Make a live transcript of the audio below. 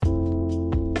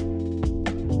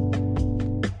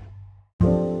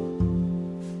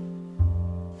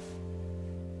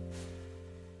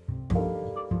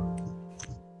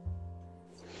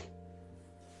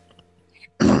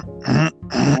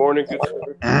morning, good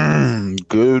sir.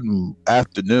 Good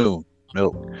afternoon,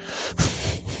 Milk.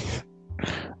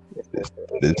 It's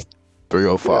Good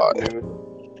 3:05. afternoon.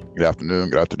 Good afternoon,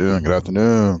 good afternoon, good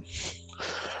afternoon.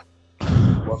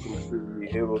 Welcome to the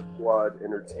Halo Squad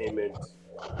Entertainment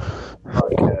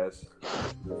podcast.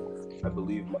 I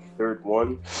believe my third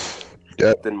one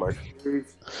Yep. within my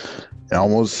series. In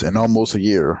almost a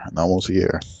year.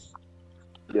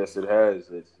 Yes, it has.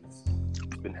 It's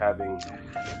been having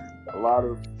a lot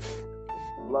of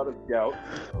doubt.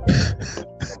 I'm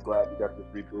glad we got this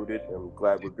rebooted. I'm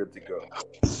glad we're good to go.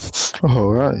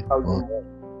 All right. How's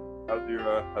your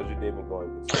day been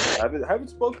going? I haven't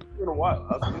spoken to you in a while.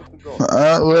 How's things been going?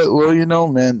 Well,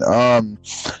 man.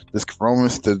 This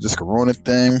Corona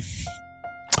thing.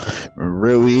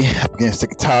 Really, I'm getting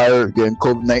sick and tired of getting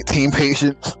COVID-19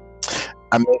 patients.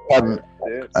 I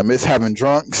miss having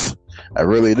drunks. I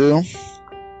really do.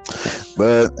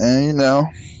 But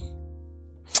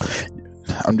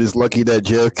I'm just lucky that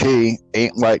JFK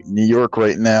ain't like New York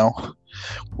right now.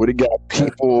 We got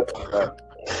people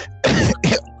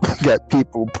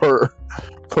per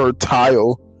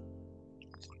tile.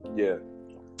 Yeah.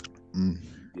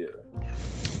 Yeah.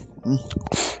 Mm.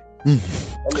 I'm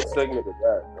a segment of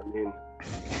that. I mean,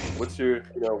 what's your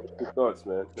thoughts,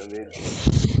 man? I mean,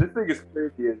 this thing is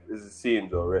crazy as it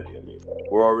seems already. I mean,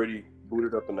 we're already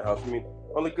booted up in the house. I mean,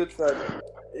 on the good side,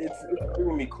 it's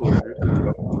bringing me closer.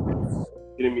 It's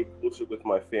getting me closer with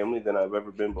my family than I've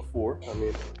ever been before. I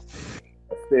mean,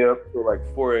 I stay up till like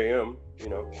 4 a.m.,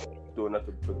 doing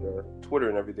nothing but Twitter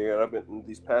and everything. And I've been,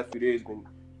 these past few days, been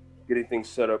getting things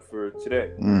set up for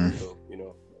today. So,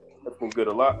 that's been good.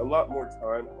 A lot more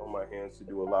time on my hands to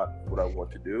do a lot of what I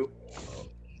want to do.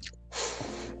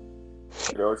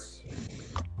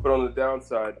 But on the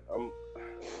downside, I'm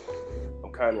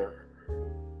kind of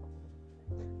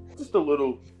just a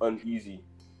little uneasy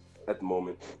at the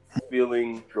moment,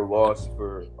 feeling the loss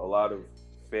for a lot of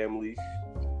families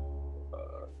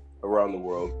around the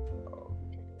world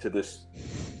to this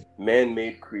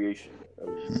man-made creation. I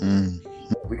mean,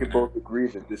 we could both agree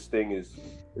that this thing is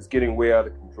getting way out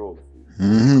of control. If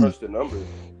you crunch the numbers,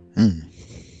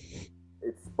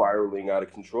 it's spiraling out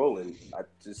of control, and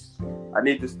I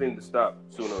need this thing to stop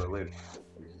sooner or later.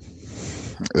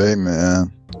 Hey,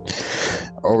 man.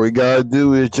 All we gotta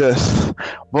do is just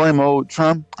blame old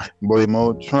Trump, just blame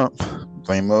old Trump.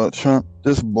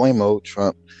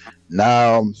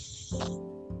 Now,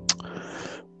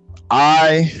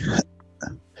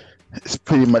 it's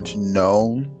pretty much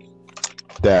known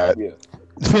that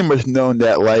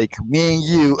like me and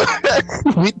you,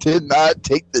 we did not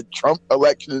take the Trump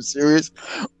election serious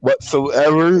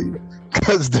whatsoever,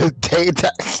 because the day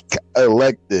that got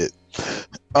elected,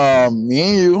 me and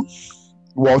you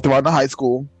walked around the high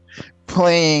school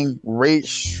playing Ray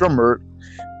Schumer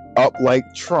up like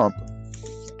Trump,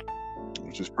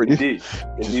 which was pretty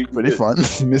fun.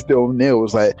 Mr. O'Neill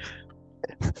was like,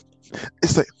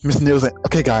 Mr. O'Neill's like,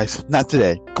 okay, guys, not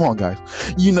today. Come on, guys.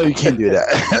 You can't do that.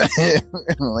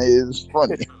 It's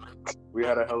funny. We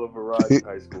had a hell of a ride in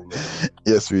high school, man.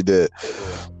 Yes, we did.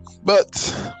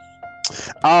 But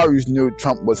I always knew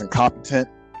Trump wasn't competent.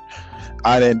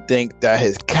 I didn't think that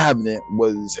his cabinet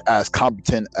was as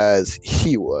competent as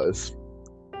he was.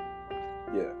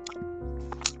 Yeah.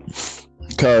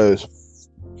 Because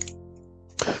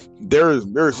there's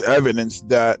evidence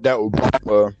that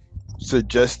Obama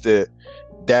suggested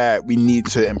that we need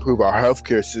to improve our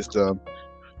healthcare system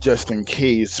just in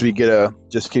case not to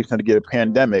get a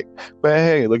pandemic. But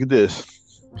hey, look at this.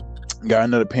 Got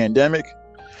another pandemic.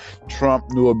 Trump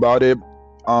knew about it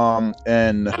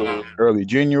in early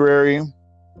January.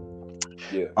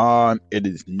 Yeah. It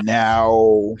is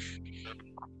now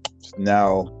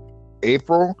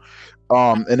April.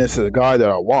 And it's a guy that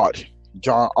I watch,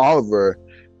 John Oliver.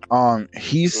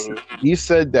 He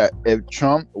said that if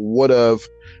Trump would have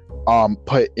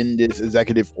put in this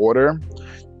executive order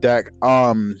that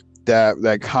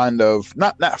kind of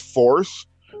not force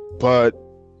but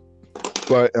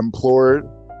implored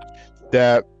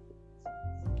that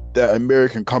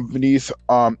American companies,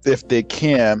 if they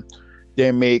can,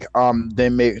 they make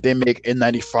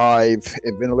N95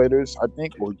 ventilators, I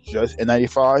think, or just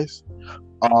N95s.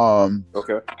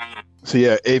 Okay. So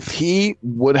yeah, if he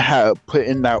would have put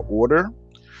in that order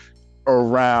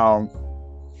around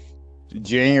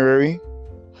January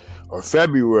or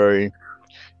February,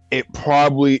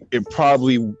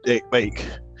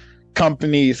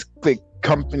 companies could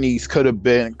have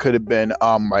been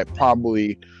like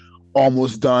probably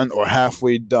almost done or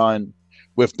halfway done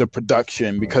with the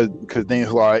production, because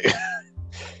things like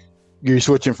you're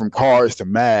switching from cars to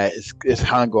mass, it's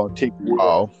kind of going to take a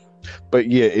while. But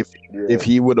yeah, if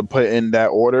he would have put in that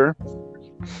order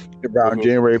around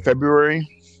January, February,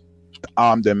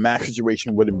 the max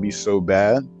situation wouldn't be so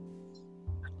bad.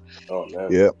 Oh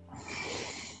man. Yeah.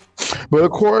 But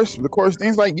of course,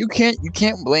 things like you can't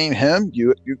blame him.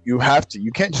 You have to.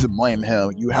 You can't just blame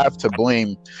him. You have to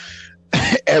blame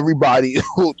everybody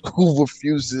who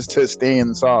refuses to stay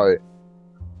inside.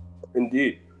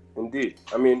 Indeed.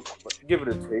 I mean, give it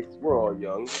a take. We're all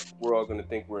young. We're all going to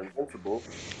think we're invincible.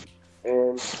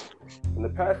 And in the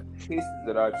past cases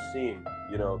that I've seen,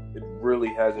 you know, it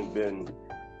really hasn't been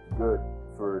good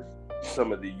for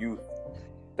some of the youth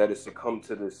that has succumbed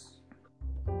to this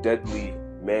deadly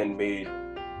man-made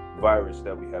virus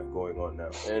that we have going on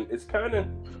now. And it's kind of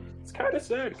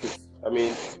sad because, I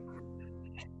mean,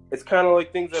 it's kind of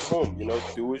like things at home, you know,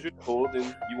 do as you're told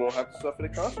and you won't have to suffer the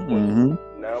consequences.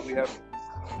 Mm-hmm. Now we have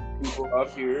people out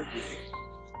here just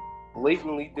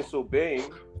blatantly disobeying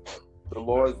the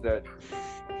laws that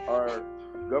our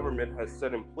government has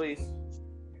set in place,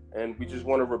 and we just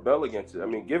want to rebel against it. I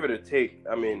mean, give it a take.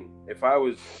 I mean, if I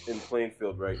was in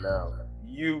Plainfield right now,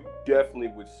 you definitely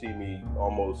would see me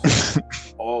almost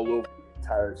all over the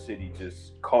entire city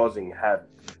just causing havoc.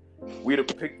 We'd have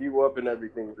picked you up and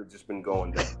everything would have just been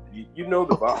going down. You know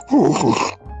the vibe.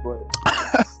 But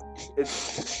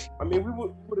it's, I mean, we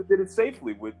would have did it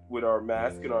safely with our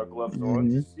mask and our gloves on.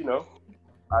 Just, you know,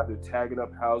 either tagging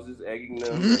up houses, egging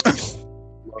them,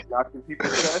 knocking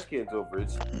people's trash cans over.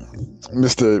 It's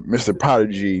Mr.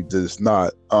 Prodigy does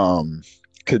not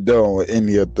condone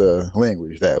any of the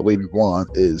language that Lady Juan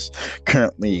is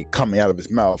currently coming out of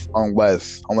his mouth,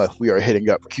 unless we are hitting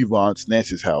up Kevon's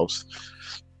Nancy's house.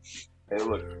 And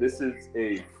look, this is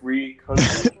a free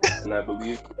country, and I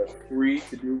believe we are free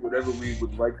to do whatever we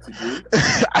would like to do.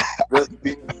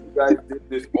 You guys did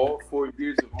this all 4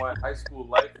 years of my high school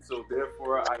life, so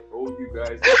therefore I owe you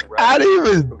guys. I didn't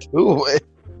even do it.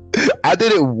 I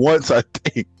did it once, I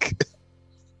think.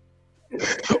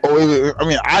 I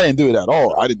mean, I didn't do it at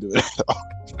all.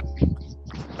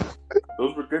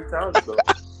 Those were good times, though.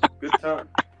 Good times.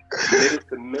 Made it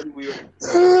to men we are.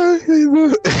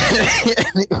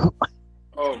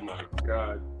 Oh my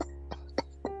God.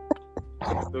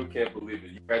 I still can't believe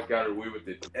it. You guys got away with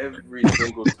it every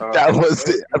single time. That was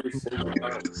every single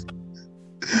time.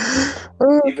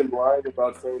 Even lying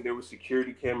about saying there were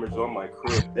security cameras on my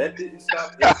crib. That didn't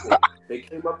stop anything. They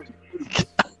came up and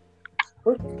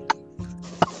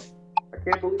I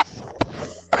can't believe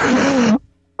it.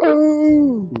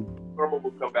 Karma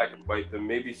will come back and bite them.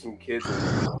 Maybe some kids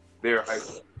in their high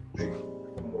school,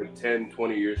 10,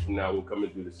 20 years from now, will come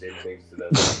and do the same things to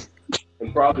them.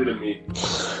 And probably to me.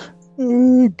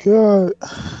 Oh, God.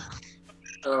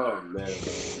 Oh, man.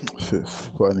 It's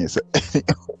funny.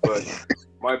 But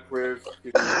my prayers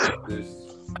to this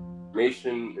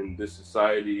nation and this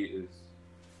society is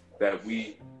that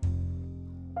we,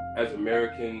 as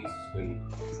Americans and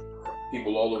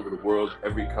people all over the world,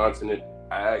 every continent,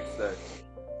 I ask that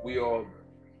we all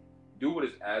do what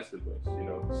is asked of us, you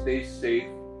know, stay safe,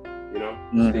 you know,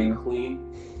 stay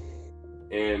clean,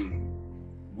 and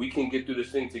we can get through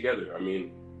this thing together. I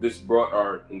mean, this brought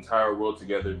our entire world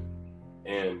together,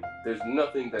 and there's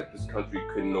nothing that this country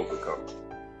couldn't overcome.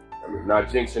 I mean, not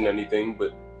jinxing anything,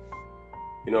 but,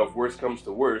 you know, if worse comes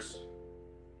to worse,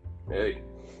 hey,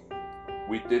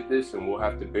 we did this and we'll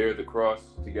have to bear the cross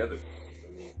together.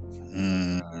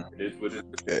 It is what it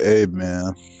is. Hey,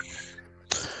 man.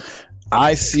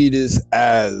 I see this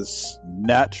as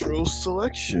natural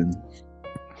selection.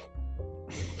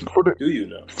 Do you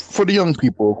know? For the young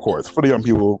people, of course.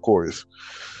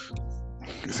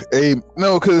 Hey,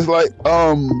 no, because like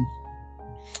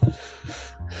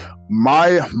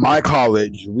my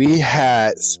college, we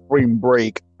had spring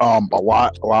break a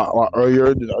lot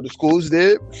earlier than other schools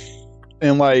did,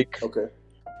 and like okay,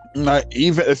 not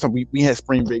even so we had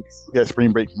spring break.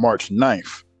 March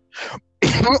 9th.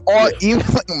 Even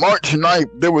like March 9th,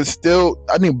 there was still,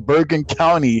 I think Bergen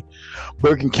County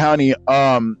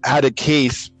had a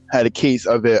case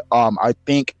of it. I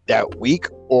think that week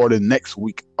or the next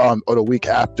week, or the week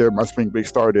after my spring break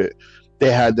started,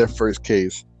 they had their first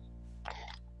case.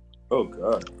 Oh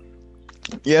God.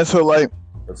 Yeah, so like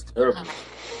that's terrible.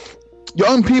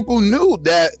 Young people knew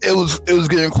that it was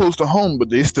getting close to home, but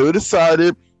they still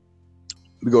decided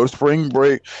to go to spring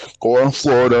break, go in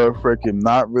Florida, freaking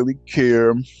not really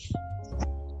care.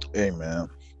 Hey, man.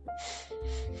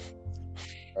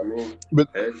 I mean, but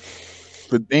you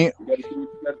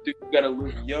gotta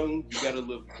live young, you gotta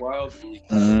live wild, and you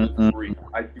gotta live free.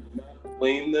 I do not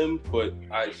blame them, but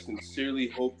I sincerely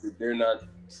hope that they're not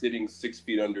sitting 6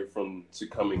 feet under from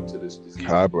succumbing to this disease.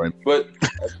 But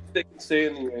I think they can say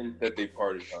in the end that they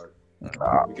partied hard. We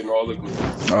can all agree.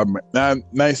 Now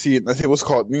I see what's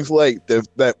called things like the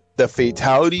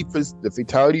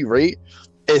fatality rate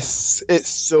it's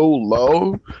so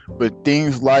low, but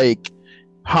things like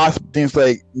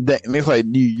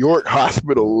New York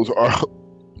hospitals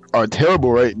are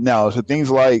terrible right now. So things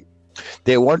like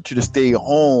they want you to stay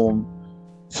home,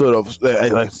 sort of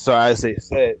like so as they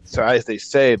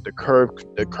say the curve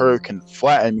can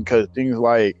flatten because things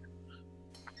like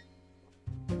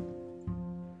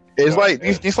the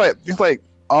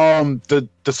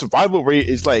survival rate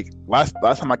is like last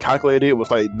time I calculated it was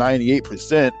like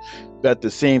 98%, but at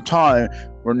the same time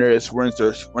when there's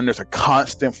a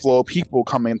constant flow of people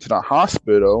coming into the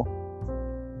hospital,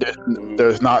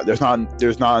 there's not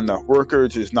enough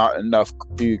workers, there's not enough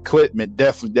equipment,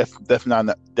 definitely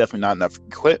not enough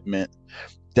equipment,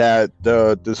 that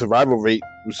the survival rate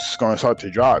was going to start to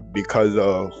drop because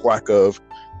of lack of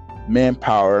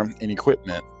manpower and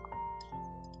equipment.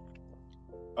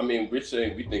 I mean, we're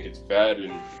saying we think it's bad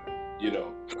in,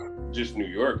 just New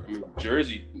York. I mean,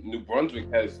 Jersey, New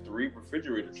Brunswick has 3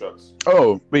 refrigerator trucks.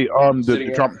 Oh, wait,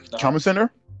 the trauma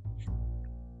center?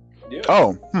 Yeah.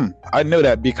 Oh, I know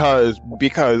that because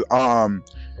we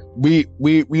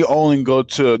only go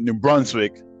to New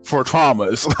Brunswick for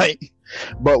traumas,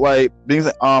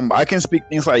 things I can speak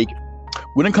things like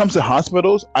when it comes to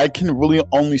hospitals, I can really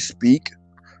only speak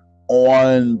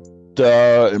on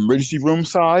the emergency room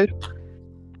side.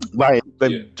 Like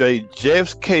the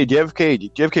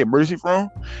JFK emergency room,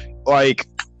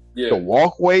 the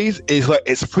walkways is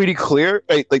it's pretty clear.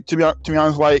 Like to be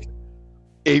honest, like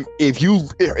if you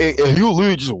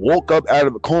literally just woke up out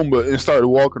of a coma and started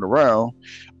walking around,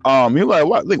 you're like,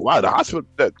 what? Like, wow, the hospital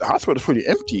is pretty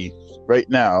empty right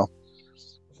now.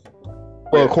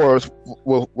 Well, of course,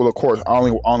 I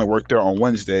only work there on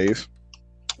Wednesdays,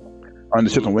 on the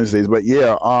shift on Wednesdays. But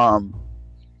yeah,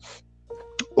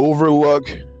 Overlook.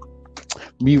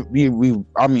 I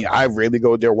mean, I rarely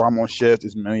go there while I'm on shift.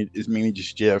 It's mainly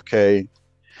just JFK.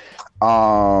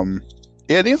 Yeah,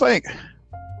 things like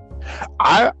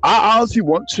I honestly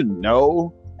want to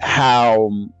know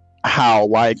how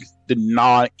like the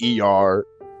non-ER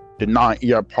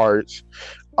parts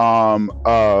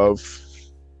of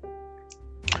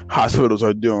hospitals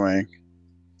are doing.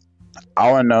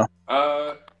 I want to know.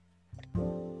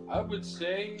 I would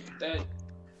say that.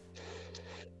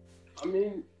 I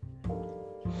mean,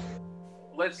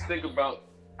 let's think about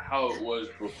how it was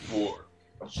before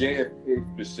JFK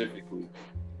specifically.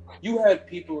 You had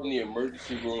people in the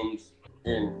emergency rooms.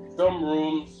 In some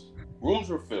rooms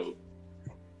were filled.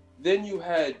 Then you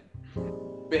had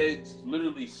beds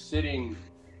literally sitting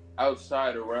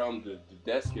outside around the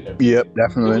desk and everything. Yep,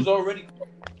 definitely. It was already.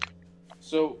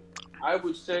 So I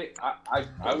would say I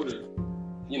would have,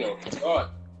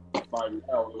 thought by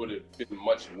now it would have been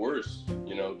much worse.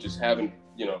 Just having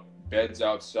beds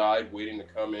outside waiting to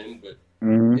come in, but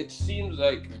it seems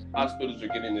like hospitals are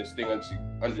getting this thing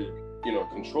under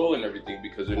control and everything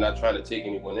because they're not trying to take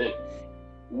anyone in,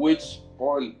 which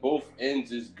on both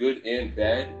ends is good and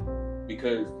bad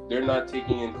because they're not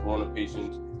taking in corona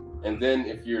patients. And then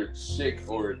if you're sick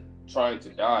or trying to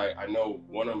die, I know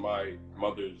one of my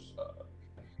mother's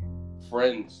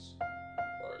friends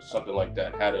or something like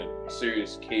that had a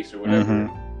serious case or whatever.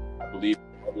 I believe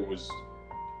her mother was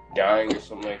dying or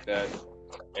something like that,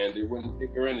 and they wouldn't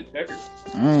take her in to check her.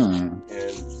 And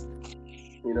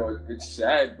it's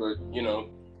sad, but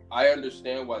I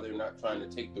understand why they're not trying to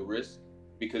take the risk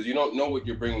because you don't know what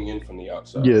you're bringing in from the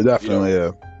outside. Yeah, definitely.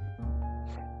 Yeah.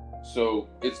 So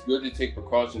it's good to take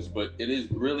precautions, but it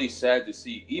is really sad to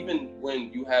see, even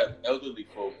when you have elderly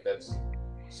folk that's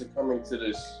succumbing to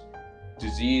this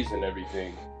disease and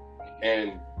everything,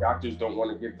 and doctors don't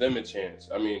want to give them a chance.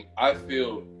 I mean, I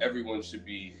feel everyone should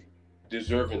be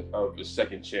deserving of a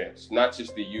second chance, not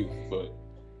just the youth, but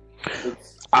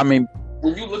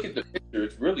when you look at the picture,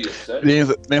 it's really upsetting.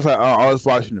 I was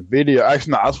watching the video.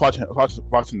 Actually, no, I was watching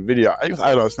the video. I was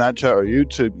either on Snapchat or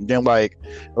YouTube. And then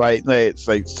it's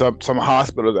like some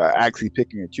hospitals are actually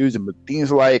picking and choosing. But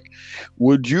things like,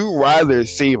 would you rather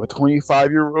save a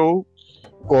 25-year-old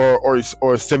or a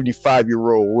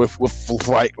 75-year-old with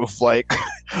like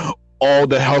all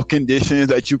the health conditions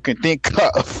that you can think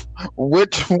of?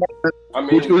 Which one?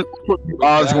 Which one you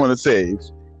want to save?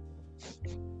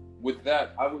 With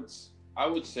that, I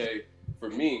would say, for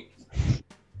me,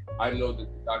 I know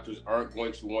that the doctors aren't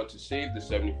going to want to save the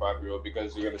 75-year-old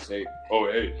because they're going to say, oh,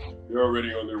 hey, they're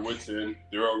already on their wits end.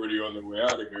 They're already on their way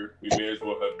out of here. We may as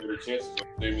well have better chances of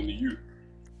saving the youth.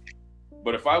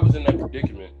 But if I was in that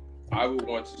predicament, I would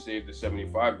want to save the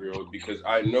 75-year-old because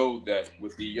I know that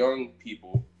with the young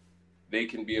people, they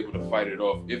can be able to fight it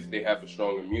off if they have a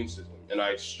strong immune system. And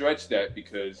I stretch that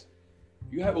because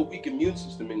you have a weak immune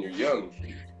system and you're young,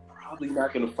 you're probably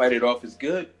not going to fight it off as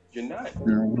good. You're not.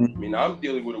 Mm-hmm. I mean, I'm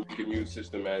dealing with a weak immune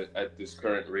system at this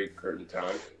current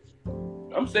time.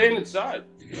 I'm staying inside.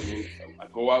 I mean, I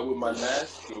go out with my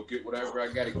mask, get whatever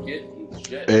I got to get and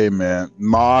shit. Hey, man,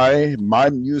 my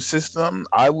immune system,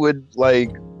 I would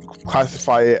like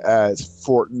classify it as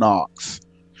Fort Knox.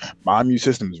 My immune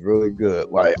system is really good.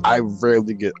 Like I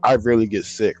rarely get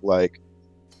sick. Like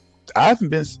I haven't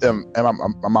been, and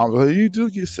my mom's like, you do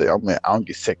get sick. I'm like, I don't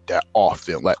get sick that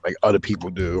often, like other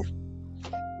people do.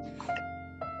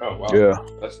 Oh wow! Yeah,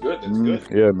 that's good. That's good.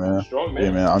 Yeah, man. Strong man.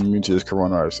 Yeah, man. I'm immune to this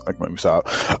coronavirus. I can let me stop.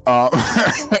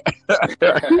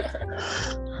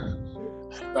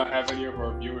 Not have any of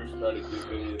our viewers try to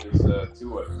give any of this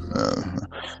to us.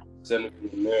 Send it in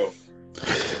the mail.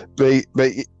 They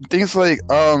things like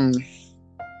and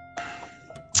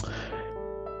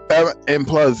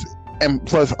plus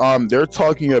they're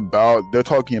talking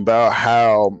about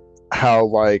how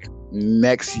like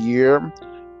next year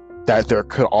that there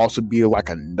could also be like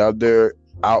another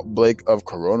outbreak of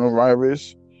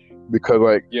coronavirus because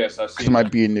like yes, I see. It might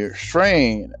be a new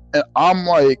strain, and I'm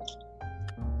like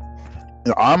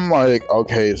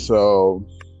okay, so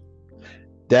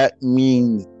that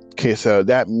means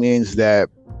that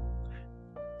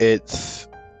it's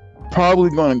probably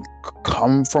going to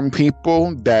come from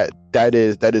people that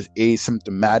is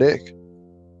asymptomatic.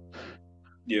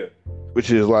 Yeah, which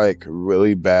is like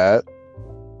really bad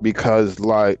because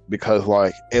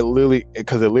it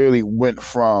literally went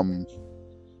from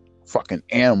fucking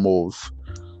animals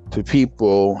to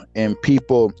people and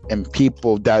people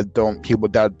that don't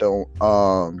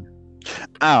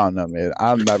I don't know, man.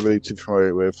 I'm not really too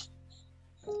familiar with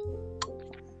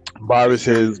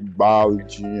viruses,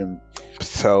 biology, and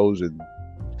cells, and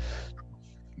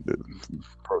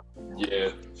yeah.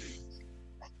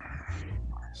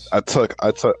 I took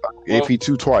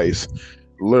AP2 twice.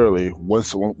 Literally,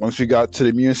 once we got to the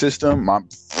immune system, my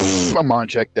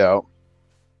mind checked out.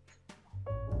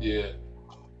 Yeah,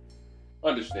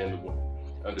 understandable.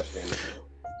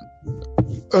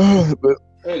 But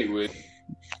anyway,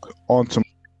 on to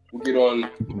we'll get on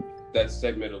that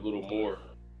segment a little more.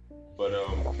 But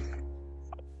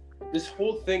this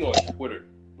whole thing on Twitter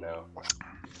now.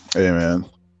 Hey, man.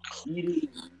 Eating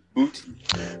booty.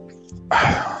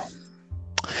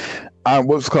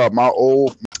 What's called my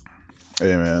old.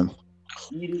 Hey, man.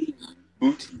 Eating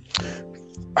booty.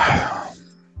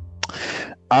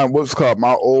 What's called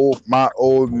my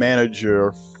old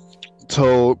manager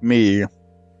told me,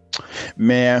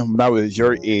 man, when I was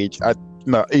your age, I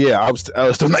was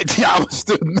still 19. I was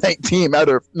still 19. I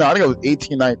think I was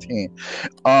 18, 19.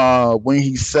 When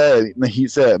he said,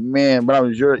 man, when I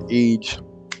was your age,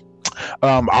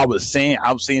 I was saying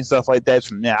stuff like that.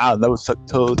 From now, I'll never suck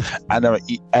toes. I never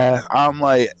eat ass. I'm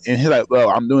like, and he's like, well,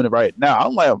 I'm doing it right now.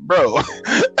 I'm like, bro,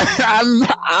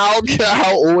 I don't care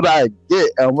how old I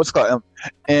get. And what's called,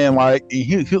 and like,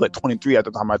 he was like 23 at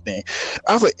the time, I think.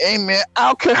 I was like, hey, man, I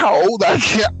don't care how old I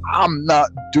get. I'm not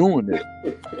doing it.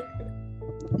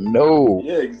 No.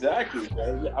 Yeah, exactly,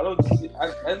 man. I don't see.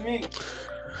 I mean,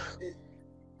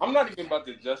 I'm not even about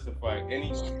to justify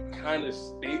any kind of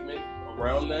statement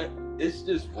around that. It's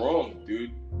just wrong,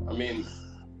 dude. I mean,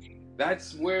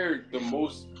 that's where the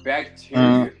most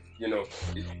bacteria,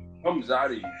 it comes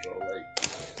out of you, bro. Like,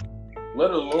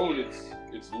 let alone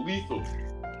it's lethal.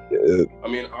 Yeah. I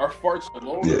mean, our farts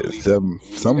alone. Yeah, are lethal.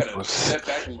 some you gotta step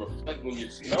back and reflect when you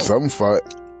smell. Some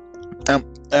fart.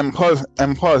 And plus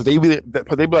they be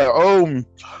like, oh,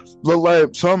 look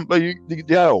like some, like you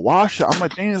gotta wash it. I'm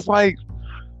like, dang, it's like,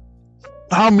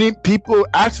 how many people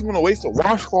actually want to waste a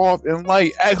washcloth and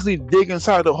like actually dig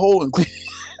inside the hole and clean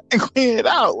it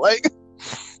out? Like,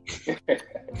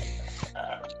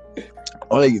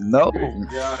 no.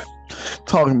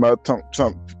 Talking about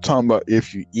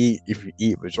if you eat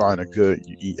vagina good,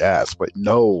 you eat ass, but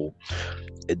no,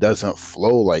 it doesn't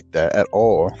flow like that at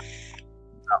all.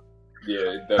 Yeah,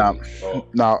 it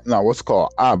doesn't. Now, what's it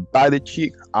called? I bite a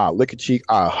cheek, I lick a cheek,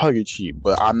 I hug a cheek,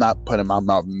 but I'm not putting my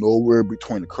mouth nowhere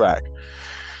between the crack.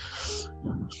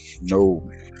 No.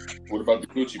 What about the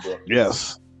coochie, bro?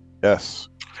 Yes. The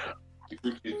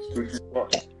coochie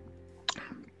part.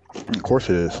 Of course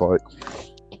it is. Like,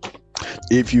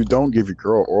 if you don't give your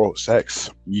girl oral sex,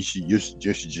 you should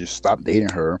just stop dating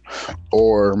her,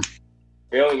 or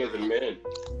failing as a man.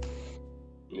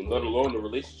 I mean, let alone a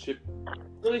relationship.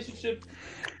 Let's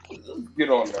get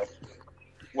on that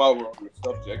while we're on the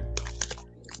subject.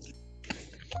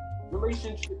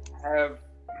 Relationships have.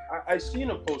 I seen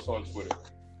a post on Twitter,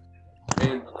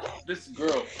 and this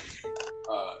girl,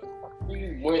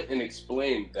 she went and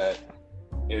explained that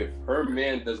if her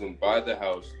man doesn't buy the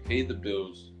house, pay the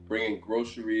bills, bring in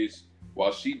groceries,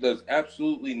 while she does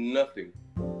absolutely nothing,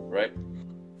 right?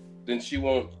 Then she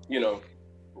won't,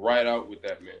 ride out with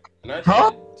that man. And I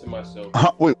said to myself,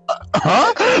 wait,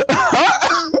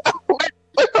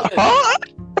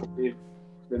 if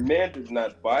the man does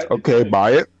not buy the okay,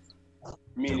 buy it.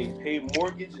 Meaning pay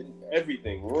mortgage and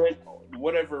everything, rent,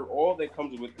 whatever, all that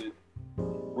comes with it,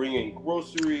 bring in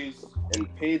groceries and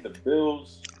pay the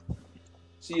bills,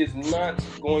 she is not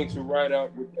going to ride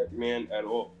out with that man at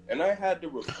all. And I had to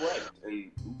reflect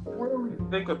and really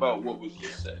think about what was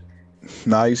just said.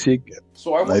 Now you see.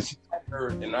 So I went at her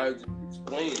and I just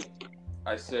explained.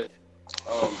 I said,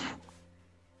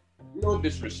 no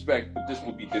disrespect, but this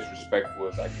will be disrespectful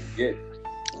as I can get.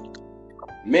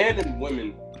 Man and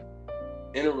women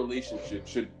in a relationship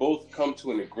should both come to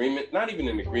an agreement. Not even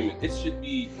an agreement. It should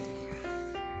be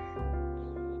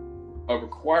a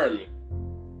requirement.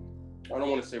 I don't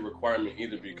want to say requirement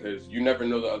either because you never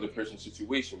know the other person's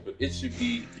situation, but it should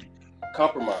be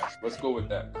compromise. Let's go with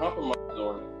that. Compromise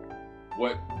on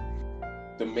what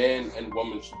the man and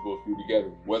woman should both do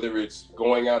together, whether it's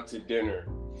going out to dinner,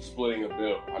 splitting a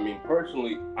bill. I mean,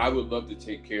 personally, I would love to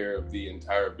take care of the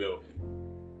entire bill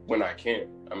when I can.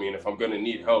 I mean, if I'm going to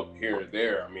need help here or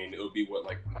there, I mean, it would be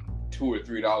like $2 or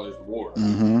 $3 more.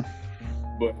 Mm-hmm.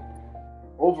 But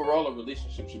overall, a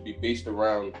relationship should be based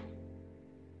around,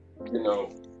 we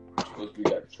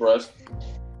got trust,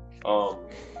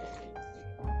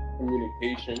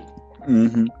 communication,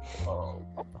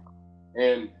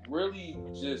 and really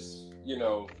just,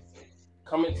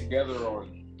 coming together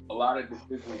on a lot of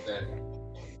decisions that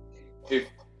if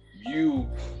you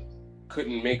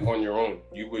couldn't make on your own,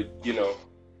 you would,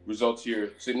 result to your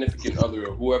significant other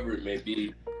or whoever it may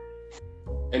be,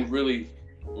 and really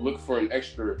look for an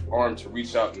extra arm to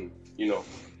reach out and,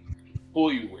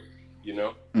 pull you with,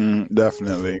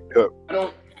 Definitely.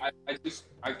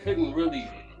 I couldn't really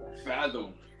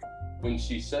fathom when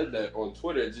she said that on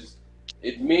Twitter.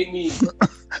 It made me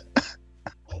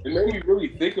really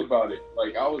think about it.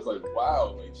 Like, I was like,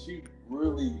 wow, like, she's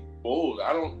really bold.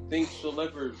 I don't think she'll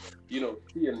ever,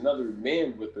 see another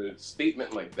man with a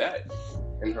statement like that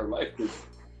in her life.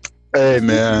 Hey,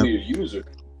 man. Really a user.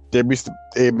 There be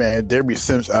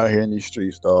simps out here in these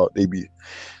streets, dog. They be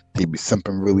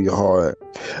simping really hard.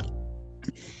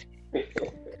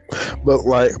 But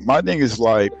like, my thing is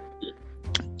like,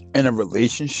 in a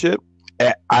relationship,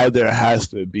 it either has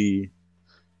to be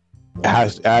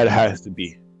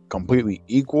completely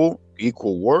equal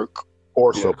work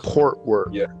or support work.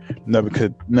 Yeah. Never.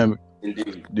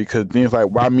 Indeed. Because things like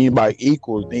what I mean by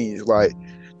equal things like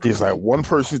one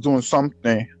person's doing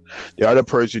something, the other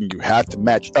person you have to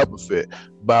match up with it.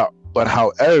 But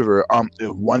however,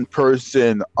 if one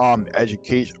person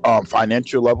education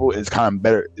financial level is kind of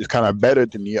better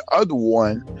than the other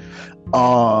one,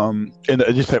 and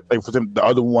just like for them, the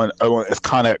other one is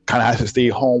kind of has to stay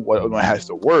home, while the other one has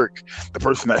to work. The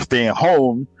person that's staying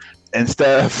home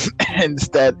instead of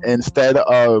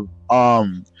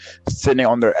sitting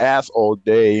on their ass all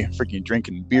day, freaking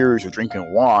drinking beers or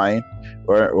drinking wine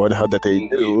or the hell that they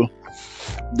do.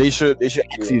 They should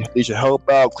help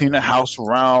out, clean the house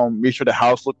around, make sure the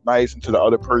house look nice, and to the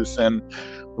other person,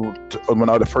 when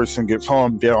the other person gets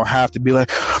home, they don't have to be like,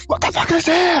 "What the fuck is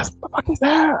this? What the fuck is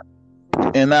that?"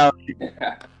 And now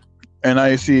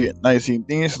you see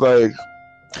things like,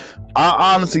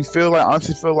 I honestly feel like I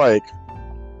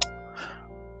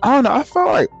don't know. I feel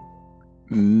like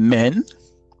men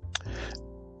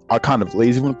are kind of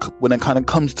lazy when it kind of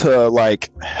comes to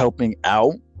like helping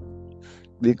out,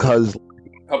 because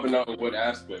helping out in what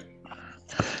aspect?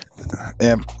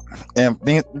 And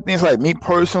things like me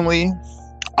personally,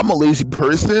 I'm a lazy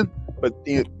person, but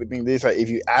things like if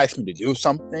you ask me to do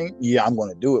something, yeah, I'm going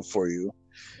to do it for you.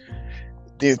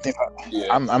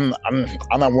 I'm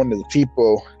not one of the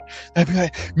people that be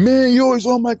like, man, you're always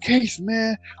on my case,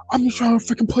 man. I'm just trying to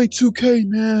freaking play 2K,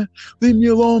 man. Leave me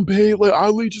alone, babe. Like, I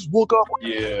literally just woke up.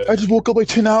 Yeah. I just woke up like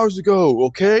 10 hours ago.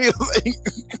 Okay.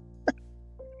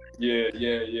 Yeah.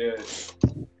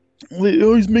 It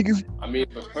always makes. I mean,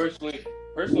 but personally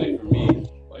for me,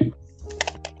 like,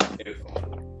 if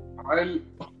I'm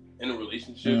in a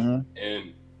relationship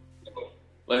and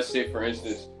let's say, for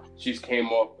instance, she's came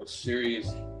off a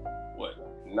serious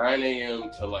 9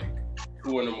 a.m. to like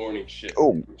 2 in the morning shift.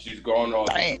 Oh, she's gone all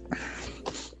day.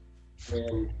 Dang.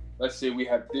 And let's say we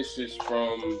have dishes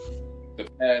from the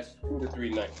past 2 to 3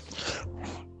 nights.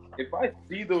 If I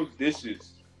see those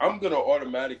dishes, I'm gonna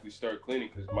automatically start cleaning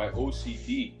because my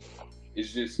OCD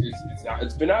is just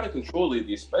it's been out of control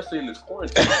lately, especially in this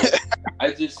quarantine.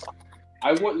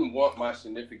 I wouldn't want my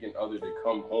significant other to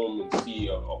come home and see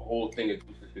a whole thing of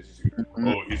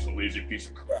oh, he's a lazy piece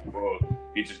of crap. Oh,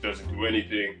 he just doesn't do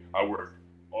anything. I work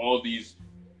all these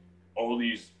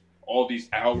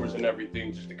hours and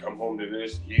everything just to come home to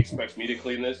this. He expects me to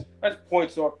clean this. That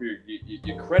points off your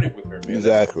credit with her, man.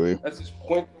 Exactly. That's just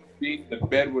point being in the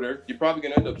bed with her. You're probably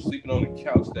gonna end up sleeping on the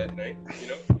couch that night. You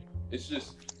know, it's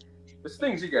just there's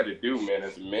things you got to do, man,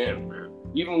 as a man, man.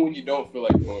 Even when you don't feel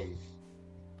like going.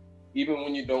 Even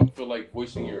when you don't feel like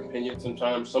voicing your opinion,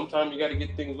 sometimes you got to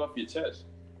get things off your chest.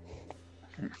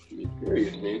 I mean,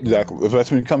 period, man. Exactly. If that's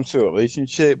when it comes to a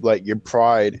relationship, like your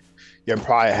pride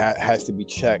has to be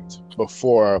checked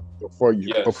before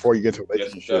you get to a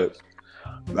relationship.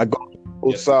 Like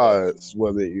both sides,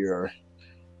 whether you're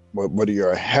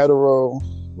a hetero,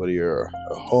 whether you're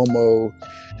a homo,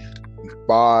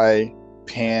 bi,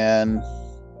 pan.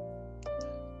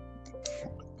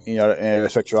 You know, and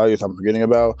sexualities I'm forgetting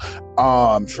about.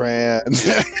 Trans.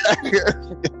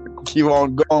 Keep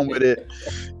on going with it.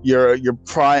 Your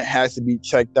pride has to be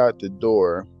checked out the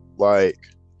door. Like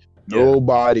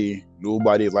nobody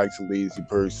likes a lazy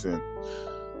person,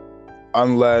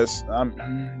 unless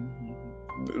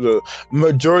the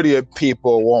majority of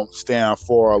people won't stand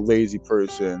for a lazy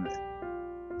person.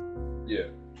 Yeah,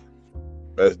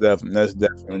 that's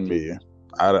definitely me.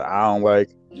 I don't like.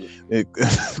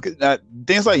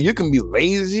 Things like you can be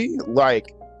lazy,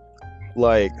 like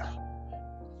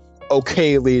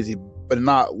okay lazy, but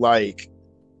not like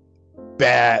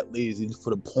bad lazy to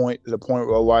the point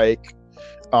where like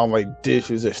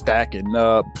dishes are stacking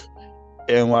up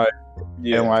and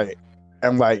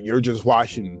you're just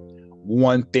watching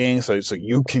one thing so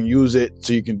you can use it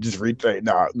so you can just read it.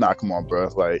 Nah, come on, bro.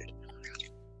 It's like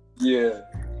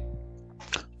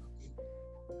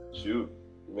shoot.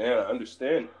 Man, I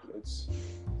understand. It's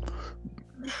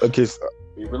okay.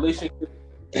 Relationships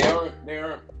they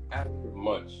aren't after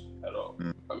much at all.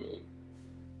 I mean,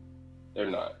 they're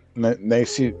not. They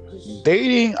see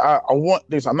dating. I want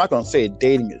this. I'm not gonna say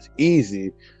dating is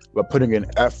easy, but putting in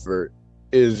effort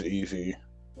is easy.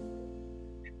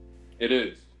 It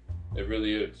is. It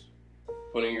really is.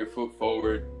 Putting your foot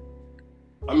forward.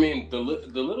 I mean, the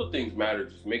little things matter.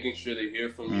 Just making sure they hear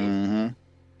from you. Mm-hmm.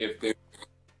 If there's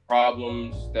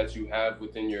problems that you have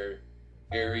within your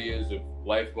areas of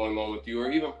life going on with you, or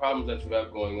even problems that you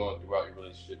have going on throughout your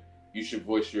relationship, you should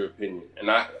voice your opinion. And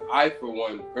I for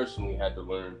one, personally had to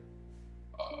learn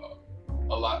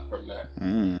a lot from that. I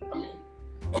mean,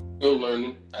 I'm still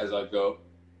learning as I go.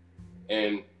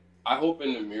 And I hope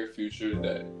in the near future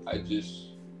that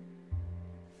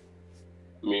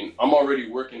I'm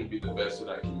already working to be the best that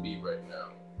I can be right now.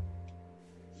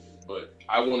 But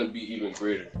I want to be even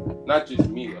greater. Not just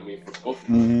me. I mean, for both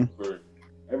of us, for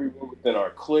everyone within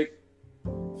our clique,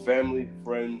 family,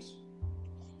 friends.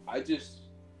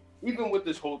 Even with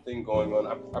this whole thing going on,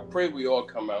 I pray we all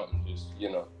come out and just,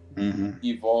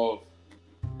 evolve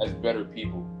as better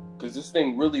people. Because this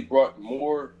thing really brought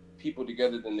more people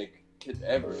together than they could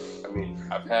ever. I mean,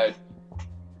 I've had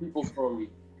people from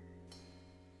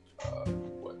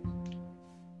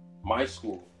my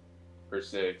school, per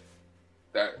se,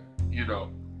 that,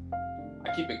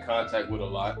 I keep in contact with a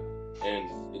lot,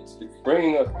 and it's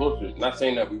bringing us closer. Not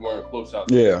saying that we weren't close out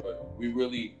there, but we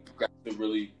really got to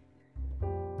really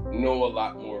know a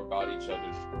lot more about each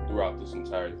other throughout this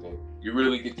entire thing. You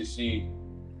really get to see,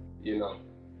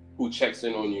 who checks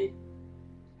in on you,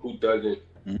 who doesn't,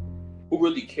 who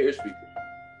really cares for you,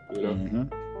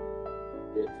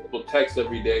 People text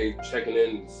every day, checking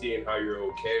in and seeing how you're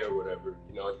okay or whatever.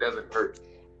 It doesn't hurt.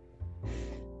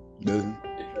 Doesn't.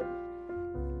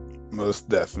 Most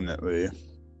definitely.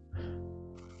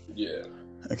 Yeah.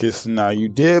 Okay, so now you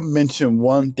did mention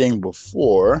one thing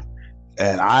before,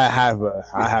 and I have a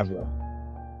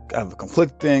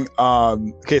conflicting.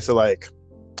 Okay, so like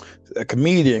a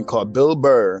comedian called Bill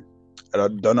Burr. I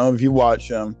don't know if you watch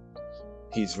him.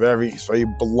 He's very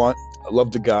blunt. I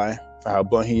love the guy for how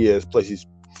blunt he is. Plus, he's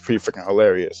pretty freaking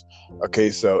hilarious. Okay,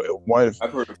 so one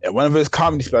of his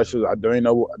comedy specials, I don't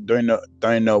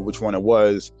know which one it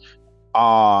was.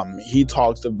 He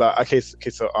talked about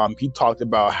he talked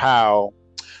about how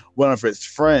one of his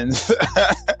friends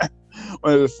had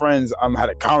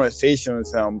a conversation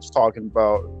with him talking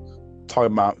about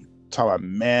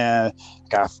man,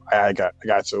 I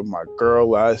got to my girl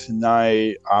last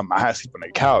night. I had to sleep on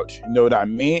the couch. You know what I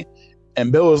mean?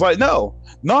 And Bill was like, no,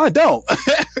 I don't.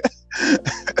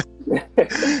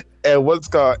 And what's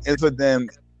called it's a thing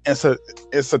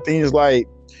is like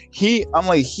he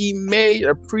made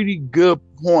a pretty good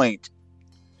point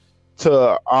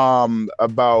to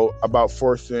about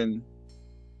forcing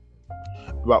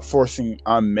about forcing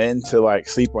men to like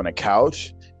sleep on a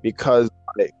couch because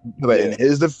in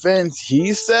his defense,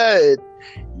 he said,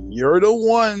 You're the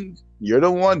one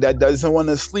that doesn't want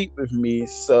to sleep with me,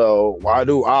 so why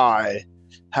do I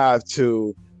have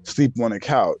to sleep on a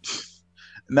couch?"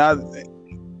 Now,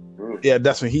 yeah,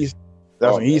 that's what he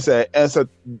said. And so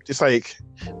it's like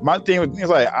my thing with things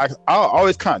like I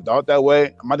always kind of thought that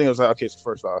way. My thing was like, okay, so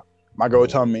first off, my girl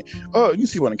was telling me, "Oh, you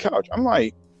sleep on the couch." I'm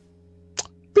like,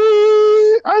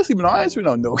 I ain't sleeping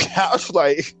on no couch.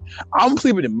 Like, I'm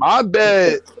sleeping in my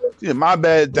bed.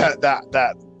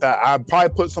 That I probably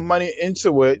put some money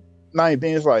into it. Now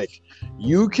things like,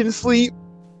 you can sleep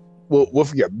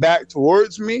with your back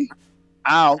towards me.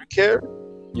 I don't care.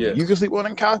 Yeah, you can sleep on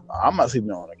the couch. I'm not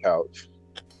sleeping on the couch.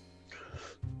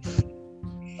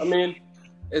 I mean,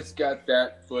 it's got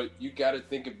that, but you got to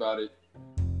think about it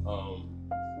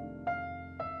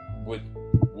with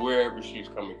wherever she's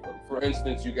coming from. For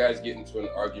instance, you guys get into an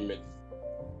argument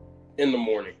in the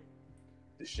morning.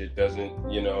 The shit doesn't,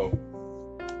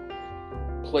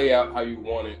 play out how you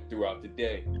want it throughout the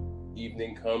day.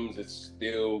 Evening comes, it's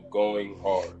still going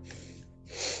hard.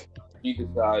 She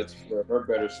decides for her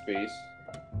better space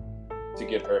to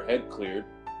get her head cleared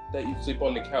that you sleep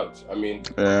on the couch. I mean,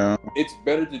 It's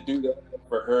better to do that than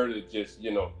for her to just,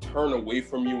 turn away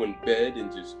from you in bed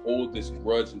and just hold this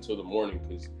grudge until the morning,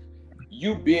 because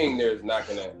you being there is not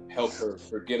going to help her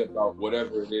forget about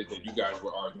whatever it is that you guys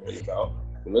were arguing about.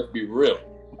 And let's be real.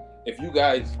 If you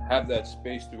guys have that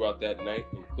space throughout that night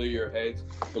and clear your heads,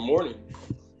 the morning,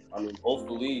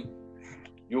 hopefully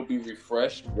you'll be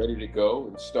refreshed, ready to go,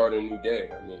 and start a new day.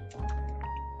 I mean,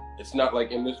 it's not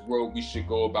like in this world we should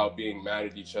go about being mad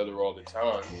at each other all the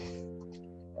time,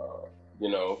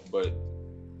 but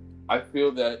I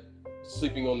feel that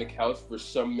sleeping on the couch for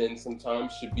some men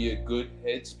sometimes should be a good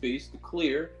headspace to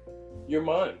clear your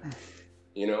mind,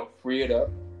 free it up,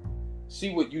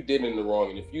 see what you did in the wrong,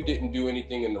 and if you didn't do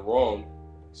anything in the wrong,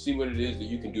 see what it is that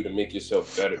you can do to make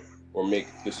yourself better or make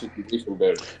the situation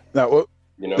better. Now,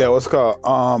 yeah, what's called?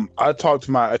 I talked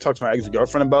to my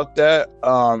ex-girlfriend about that.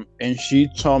 And she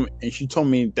told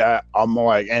me that I'm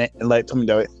like, and told me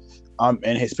that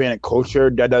in Hispanic culture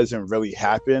that doesn't really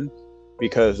happen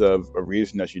because of a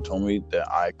reason that she told me that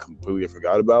I completely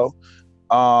forgot about.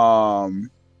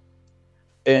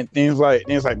 And things like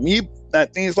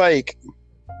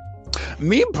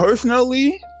me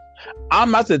personally,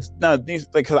 I'm not things like,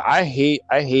 because I hate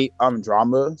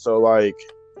drama. So like,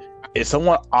 if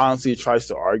someone honestly tries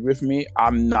to argue with me,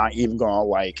 I'm not even gonna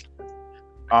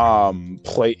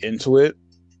play into it.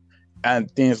 And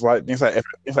things like if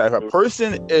a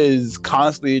person is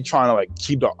constantly trying to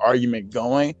keep the argument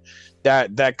going,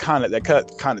 that kind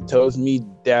of tells me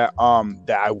that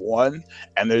I won,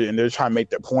 and they're trying to make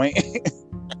their point.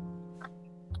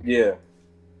 Yeah.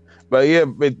 But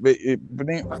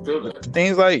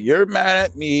things like, you're mad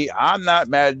at me, I'm not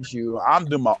mad at you, I'm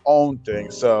doing my own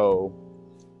thing, so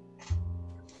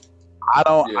I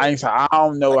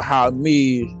don't know how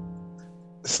me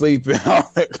sleeping on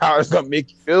the couch is gonna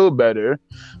make you feel better,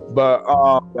 but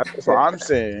that's what I'm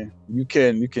saying. You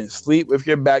can sleep with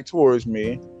your back towards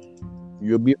me.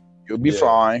 You'll be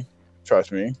fine.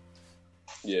 Trust me.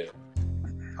 Yeah.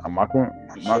 I'm not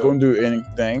gonna do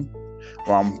anything.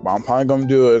 What I'm probably gonna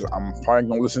do is I'm probably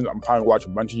gonna watch a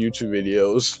bunch of YouTube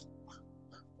videos,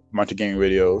 a bunch of gaming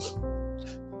videos,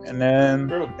 and then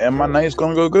my night's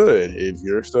gonna go good. If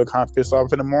you're still kind of pissed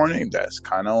off in the morning, that's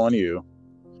kind of on you.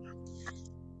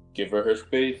 Give her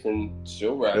space and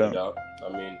she'll ride it out. I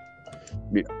mean,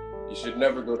 you should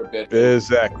never go to bed angry.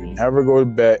 Exactly. Never go to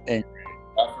bed angry.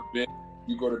 God forbid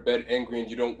you go to bed angry and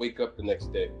you don't wake up the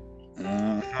next day.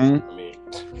 Mm-hmm. I mean,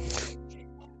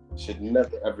 should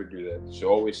never ever do that. You should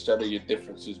always settle your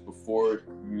differences before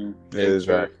you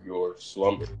enter your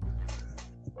slumber.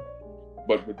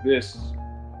 But with this,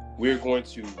 we're going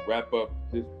to wrap up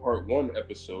this part 1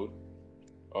 episode.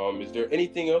 Is there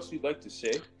anything else you'd like to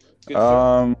say?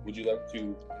 Would you like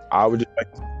to? I would just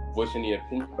like to voice any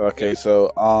opinion. Okay,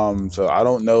 so I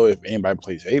don't know if anybody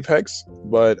plays Apex,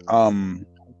 but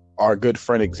our good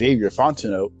friend Xavier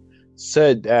Fontenot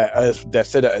said that a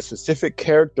specific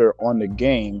character on the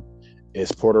game is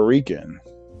Puerto Rican.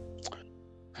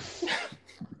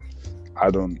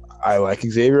 I like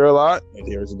Xavier a lot.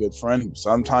 Xavier's a good friend.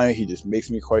 Sometimes he just makes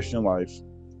me question life.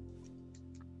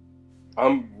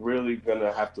 I'm really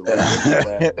gonna have to look into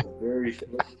that very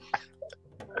soon.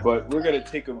 But we're gonna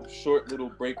take a short little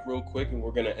break real quick, and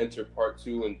we're gonna enter part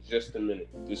 2 in just a minute.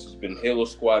 This has been Halo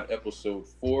Squad episode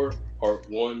 4, part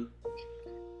 1,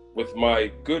 with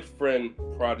my good friend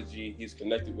Prodigy. He's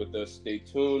connected with us. Stay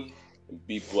tuned and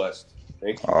be blessed.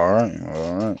 Thank you. All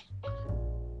right.